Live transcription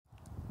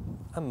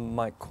I'm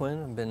Mike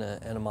Quinn. I've been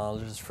an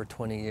entomologist for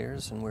 20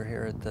 years, and we're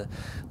here at the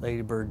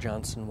Lady Bird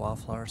Johnson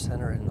Wildflower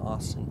Center in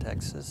Austin,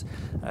 Texas.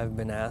 I've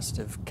been asked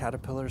if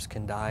caterpillars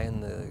can die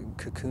in the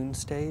cocoon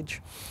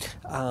stage.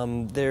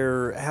 They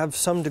have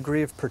some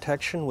degree of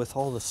protection with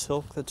all the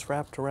silk that's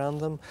wrapped around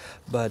them,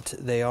 but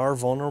they are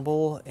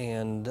vulnerable,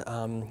 and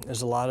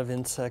there's a lot of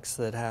insects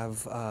that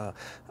have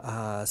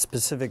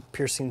specific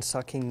piercing,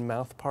 sucking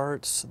mouth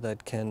parts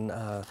that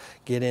can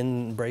get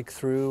in, break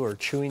through, or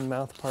chewing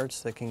mouth parts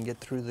that can get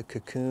through the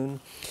cocoon.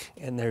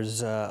 And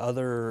there's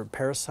other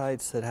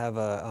parasites that have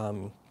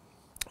a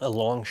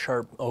long,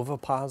 sharp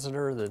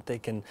ovipositor that they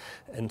can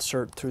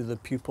insert through the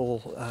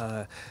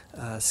pupal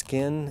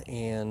skin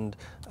and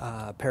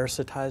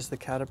parasitize the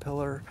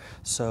caterpillar.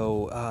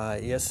 So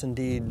yes,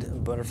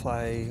 indeed,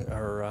 butterfly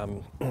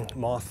or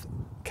moth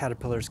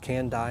caterpillars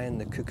can die in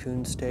the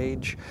cocoon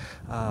stage.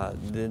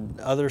 The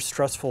other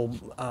stressful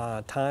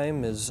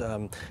time is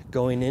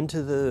going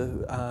into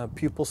the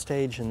pupal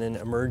stage and then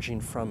emerging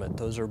from it.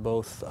 Those are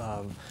both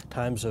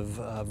times of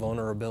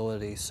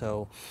vulnerability.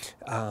 So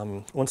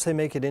once they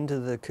make it into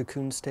the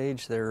cocoon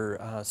stage,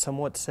 they're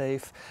somewhat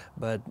safe,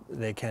 but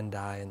they can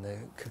die in the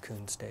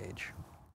cocoon stage.